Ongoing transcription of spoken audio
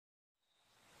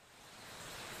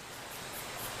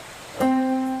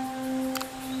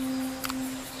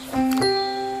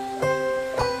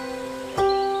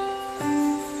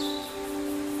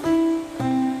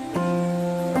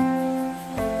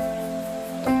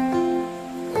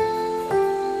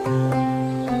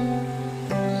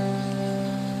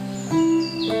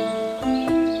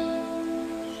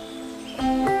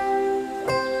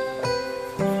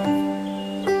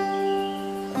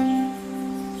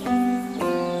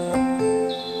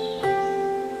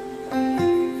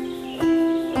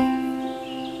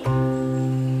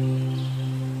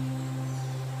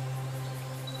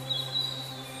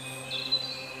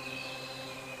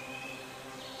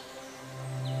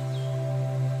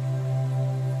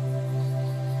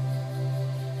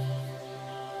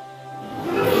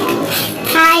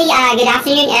good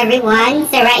afternoon everyone.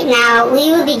 So right now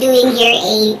we will be doing here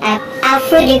a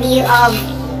food review of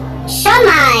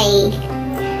Siomai.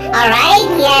 Alright,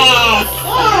 yes.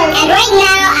 And right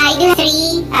now I do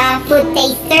 3 food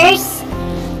tasters.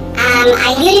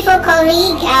 My beautiful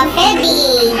colleague,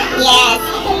 Febby. Yes,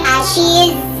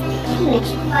 she's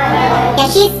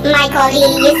my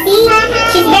colleague. You see,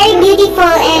 she's very beautiful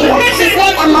and she's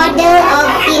like a model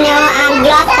of,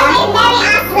 gloss.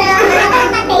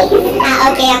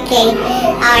 Okay.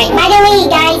 Alright, by the way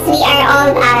guys, we are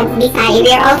all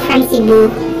we are all from Cebu.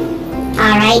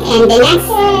 Alright, and the next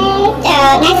to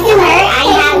her I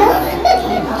have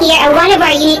here one of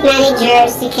our unit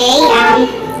managers, okay?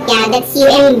 Yeah, that's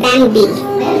Bambi.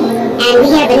 And we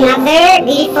have another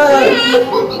beautiful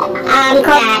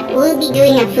that will be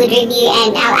doing a food review,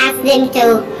 and I'll ask them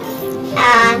to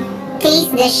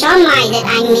taste the Siomai that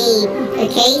I made.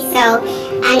 Okay, so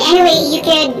and anyway, you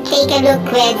can take a look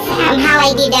with how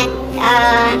I did that.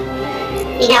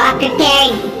 I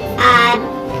prepared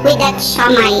with that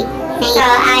Siomai. So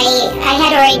I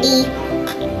had already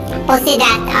posted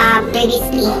that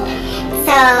previously.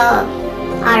 So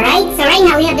alright, so right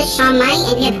now we have the Siomai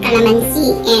and we have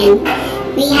calamansi and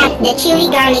we have the chili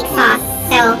garlic sauce.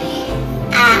 So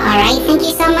alright, thank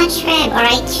you so much, Feb.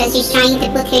 Alright, so she's trying to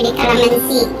put here the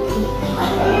calamansi.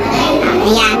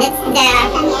 Yeah, that's the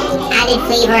added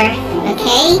flavor.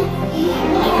 Okay,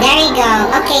 there you go.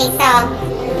 Okay,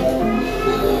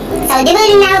 so they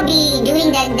will now be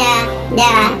doing the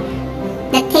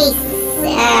taste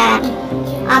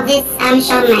of this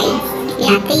Siomai.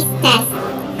 Yeah, taste test.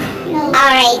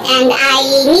 Alright, and I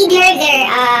need their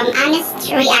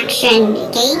honest reaction.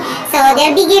 Okay, so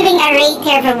they'll be giving a rate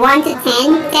here from 1 to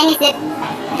 10. 10 is the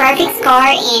perfect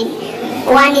score and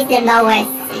 1 is the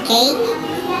lowest. Okay,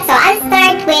 so I'll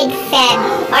start with Feb.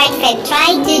 Alright, Feb,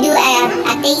 try to do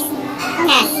a taste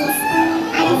test.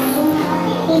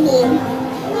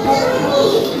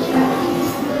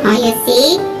 Oh, you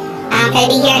see?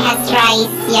 Febby here has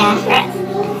rice. Yeah,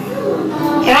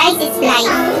 rice is life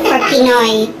for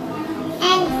Pinoy.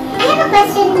 And I have a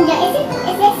question, is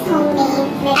this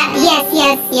homemade?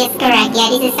 Yes, correct. Yeah,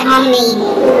 this is homemade,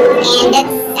 and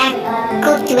that's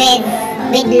cooked with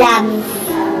love.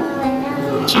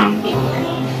 Char.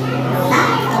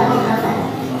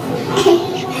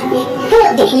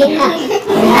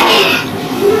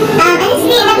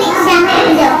 Honestly, lamig siya.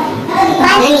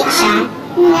 Lamig siya?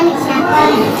 Lamig siya.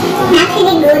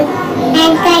 Actually good.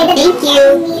 And thank you.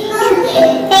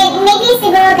 Maybe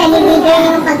siguro kalibigay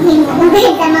yung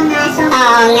paghimuhin sa mga shops.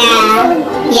 Oo nga.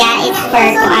 Yeah, it's for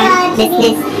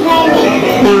business.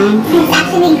 Yeah. It's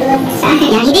actually good.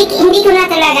 Yeah, hindi ko na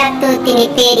talaga to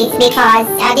tinipid. It's because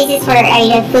this is for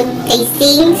food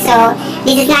tasting. So,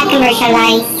 this is not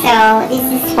commercialized. So, this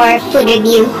is for food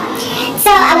review. So,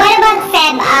 what about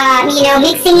Feb?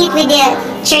 Mixing it with the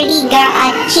chili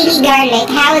garlic.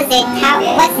 How is it?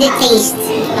 What's the taste?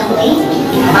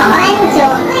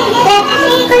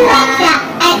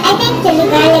 I think chili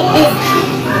garlic is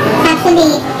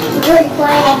actually good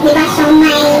for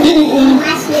Siomai,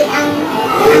 mas with ang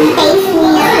taste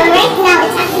niya. But right now,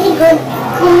 it's actually good.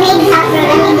 Homemade hapro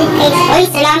lang yung taste. Oy,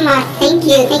 salamat. Thank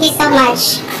you so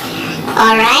much.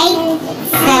 Alright,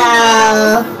 so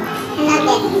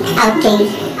okay.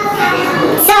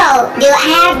 So, do I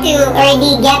have to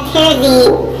already get here the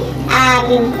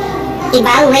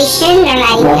evaluation, or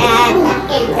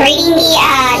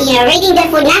rating the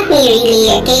food? Not me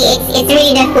really. Okay, it's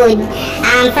really the food.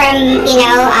 From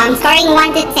scoring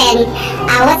 1 to 10,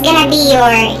 what's gonna be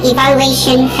your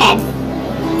evaluation, Feb?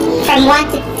 From 1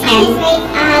 to 10.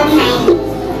 9.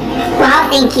 Wow,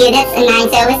 thank you. That's a 9.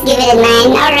 So let's give it a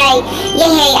 9. Alright.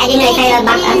 Yay! I don't know if I will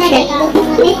back up.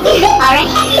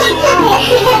 Alright.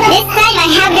 This time I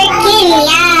have the Kim,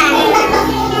 yeah.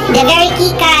 The very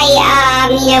kikai,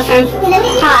 from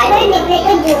Todd.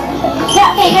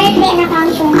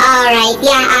 Alright,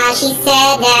 yeah, she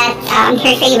said that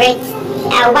her favorite,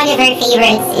 one of her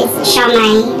favorites is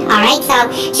Siomai. Alright, so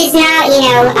she's now,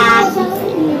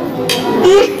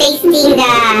 tasting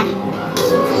the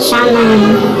Siomai.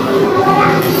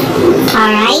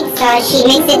 Alright, so she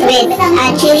makes it with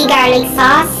chili garlic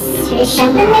sauce.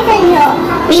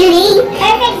 Really?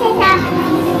 Perfect siya sa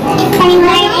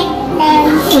garlic.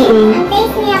 Ang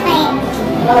taste niya kay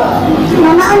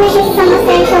mamauna siya sa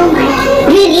Master Siomai.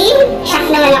 Really? Shock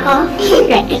naman ako.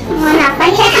 Wala pa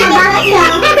siya sa bakit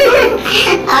lang.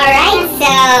 Alright,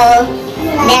 so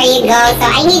there you go. So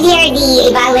I need here the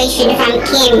evaluation from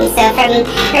Kim. So from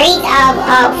rate of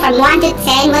from 1 to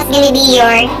 10, what's gonna be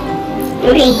your rate? So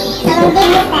we'll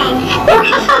give you 10.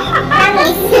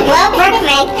 Well,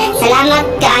 perfect. Salamat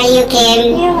kaayo,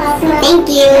 Kim. You're welcome. Thank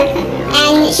you.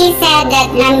 And she said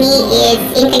that Nami is,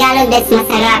 in Tagalog, that's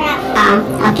masarap.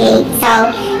 Okay, so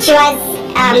she was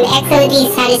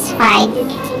excellently satisfied.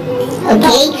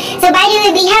 Okay, so by the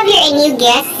way, we have here a new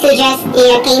guest who just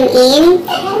came in.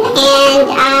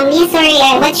 And yeah, sorry,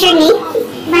 what's your name?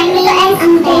 My name is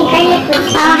Claire.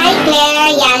 Oh, hi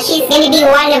Claire. Yeah, she's gonna be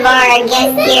one of our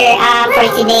guests here for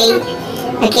today.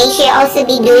 Okay, she'll also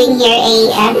be doing here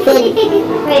a food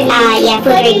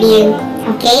review.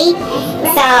 Okay,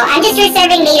 so I'm just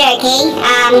reserving later. Okay,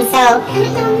 so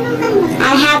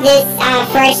I'll have this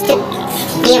first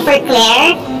for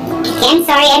Claire. Okay, I'm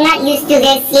sorry, I'm not used to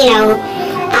this,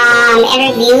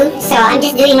 interview, so I'm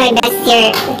just doing my best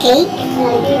here. Okay.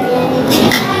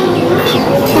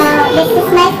 So this is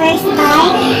my first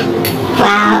bite.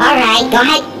 Wow. All right. Go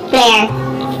ahead, Claire.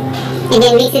 And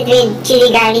then mix it with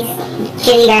chili garlic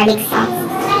sauce.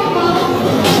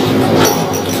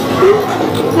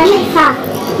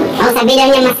 Oh, sabi daw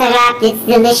niya masarap. It's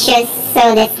delicious.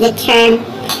 So that's the term.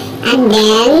 And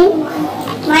then,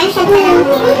 Why should I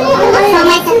so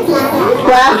much of tea?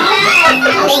 well,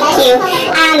 thank you.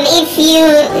 If you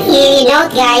note,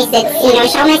 guys, that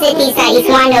Siomai Setisa is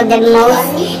one of the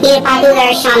most popular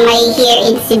siomai here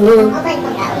in Cebu.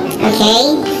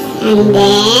 Okay, and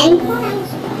then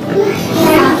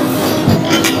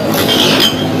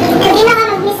Hindi na ka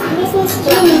mag-business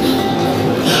Jim.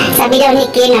 sabi daw ni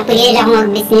Kim na pwede daw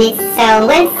mag-business. So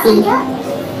we'll see.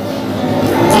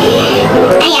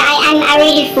 I'm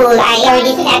already full. I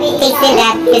already tasted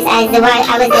that because I was the one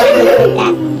who cooked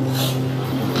that.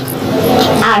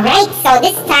 Alright, so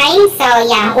this time, so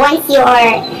yeah, once you're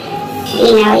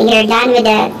done with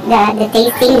the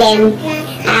tasting, then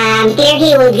Claire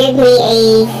here will give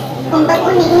me Kung ba't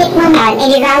umiinit mo an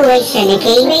evaluation,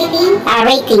 okay? Rating?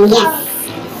 Rating, yes.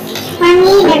 For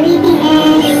me, the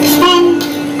rating is 10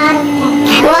 out of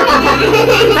 10. Wow!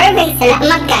 Perfect!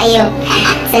 Salamat kayo.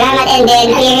 Salamat, and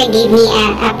then Claire gave me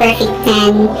a perfect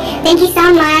 10. Thank you so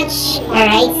much.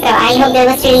 Alright, so I hope that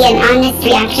was really an honest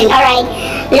reaction. Alright,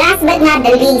 last but not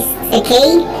the least,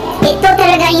 okay? Ito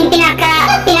talaga yung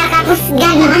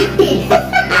pinakakusgan, ha?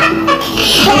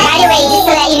 And by the way, just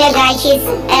to let you know, guys, she's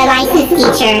a licensed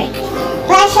teacher.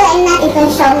 Well, actually, I'm not into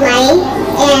siomai,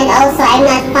 and also I'm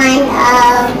not fond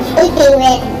of eating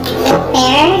with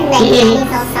pear, like Chinese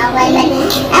sausawan. But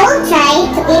I will try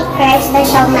to eat first the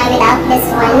siomai without this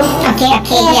one. Okay,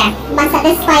 yeah.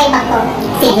 Masatisfied ako.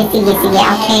 Sige,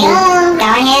 okay. Go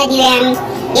ahead, Yuen.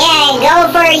 Yeah, go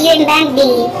for Yuen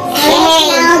Bambi. Right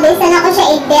now, this na ako siya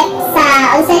i-dip sa,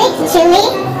 chili.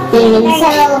 So,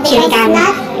 because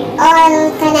not all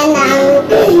kanang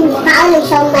kaulog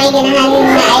siomai ganahan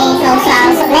na ay sausaw.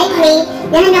 So, like me,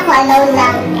 ganahan ako alone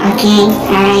lang. Okay,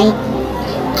 alright.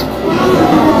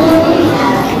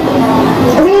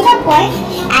 Ano siya, pork?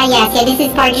 Yes, this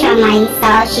is pork siomai. So,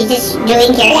 she's just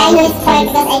doing her I know it's pork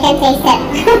because I can taste it.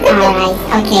 Alright,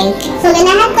 okay. So,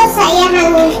 ganahan ko sa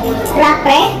iyahang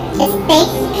wrapper, steak,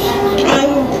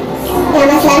 and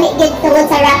mas lamig din tungod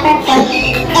sa wrapper ko.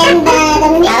 And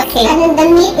the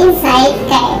meat inside,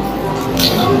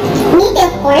 meat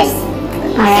of course.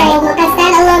 Alright. So,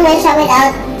 maka-stand alone na siya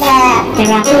without the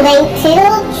wrapper. I'm going to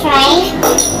try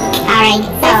Alright,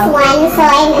 this one. So,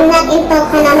 I'm not into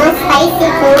mga spicy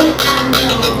food.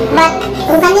 But,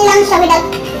 kung kanilang siya without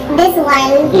this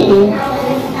one,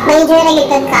 medyo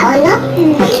related ka, no?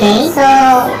 Okay. So,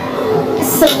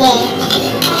 sige.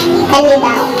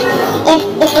 Kanila. It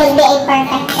would be a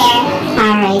perfect pair.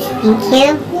 Alright, thank you.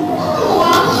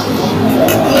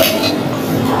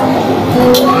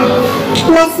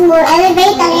 Mas more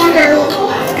elevate ang iyang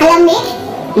kalamig.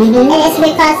 It is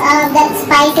because of that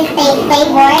spicy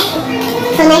flavor.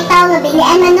 So, naitaw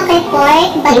mabigyan man no kay pork,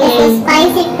 but it's the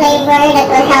spicy flavor that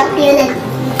will help you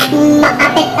na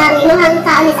inuhang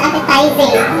kaon is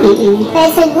appetizing. So,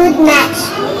 it's a good match.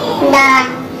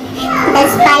 The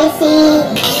spicy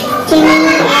chili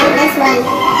and this one.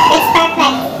 It's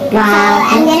perfect. Wow,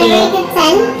 So, I'm gonna thank you. rate it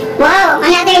 10. Wow,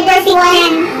 another perfect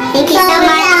one. Thank you so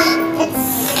much. It's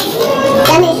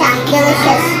yummy siya.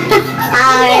 Delicious.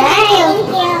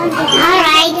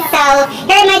 Alright, so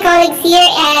here are my colleagues here,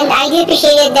 and I do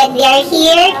appreciate it that they are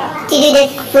here to do the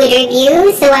food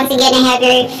review. So once again, I have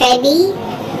your Freddy.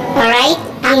 Alright,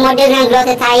 ang model ng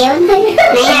Grotto tayo.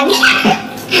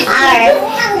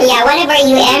 One of our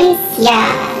UMs.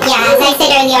 Yeah, as I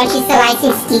said earlier, she's a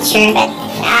licensed teacher, but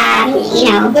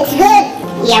It's good.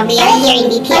 yeah, we are here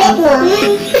in BPO.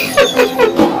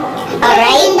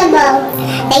 Alright.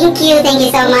 Thank you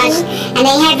so much. And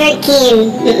I have your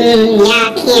Kim. Yeah,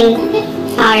 Kim.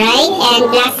 Alright. And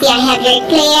lastly, I have your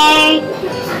Claire.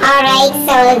 Alright,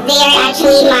 so they are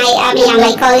actually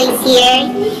my colleagues here.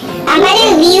 By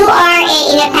the way, you are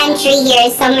in a pantry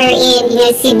here, somewhere in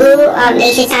Cebu,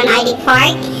 Asia Town ID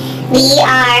Park. We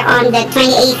are on the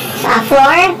 28th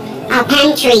floor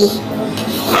pantry.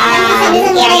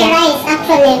 Area. Rice,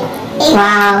 actually.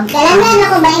 Wow.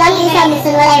 Dalandan ako ba? Lagi sa gusto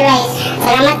wala rice.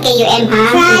 Salamat kay UM, ha?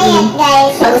 Try it,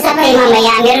 guys. Pag-usap kayo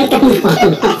mamaya, meron kang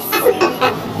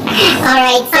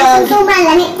Alright, so...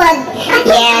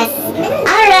 Yes.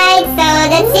 Alright, so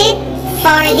that's it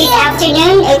for this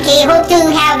afternoon. Okay, hope to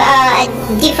have a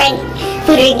different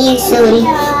food review soon.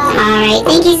 Alright,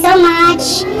 thank you so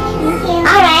much.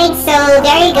 Alright, so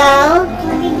there you go.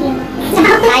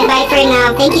 Bye-bye for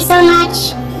now. Thank you so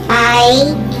much.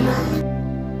 Bye.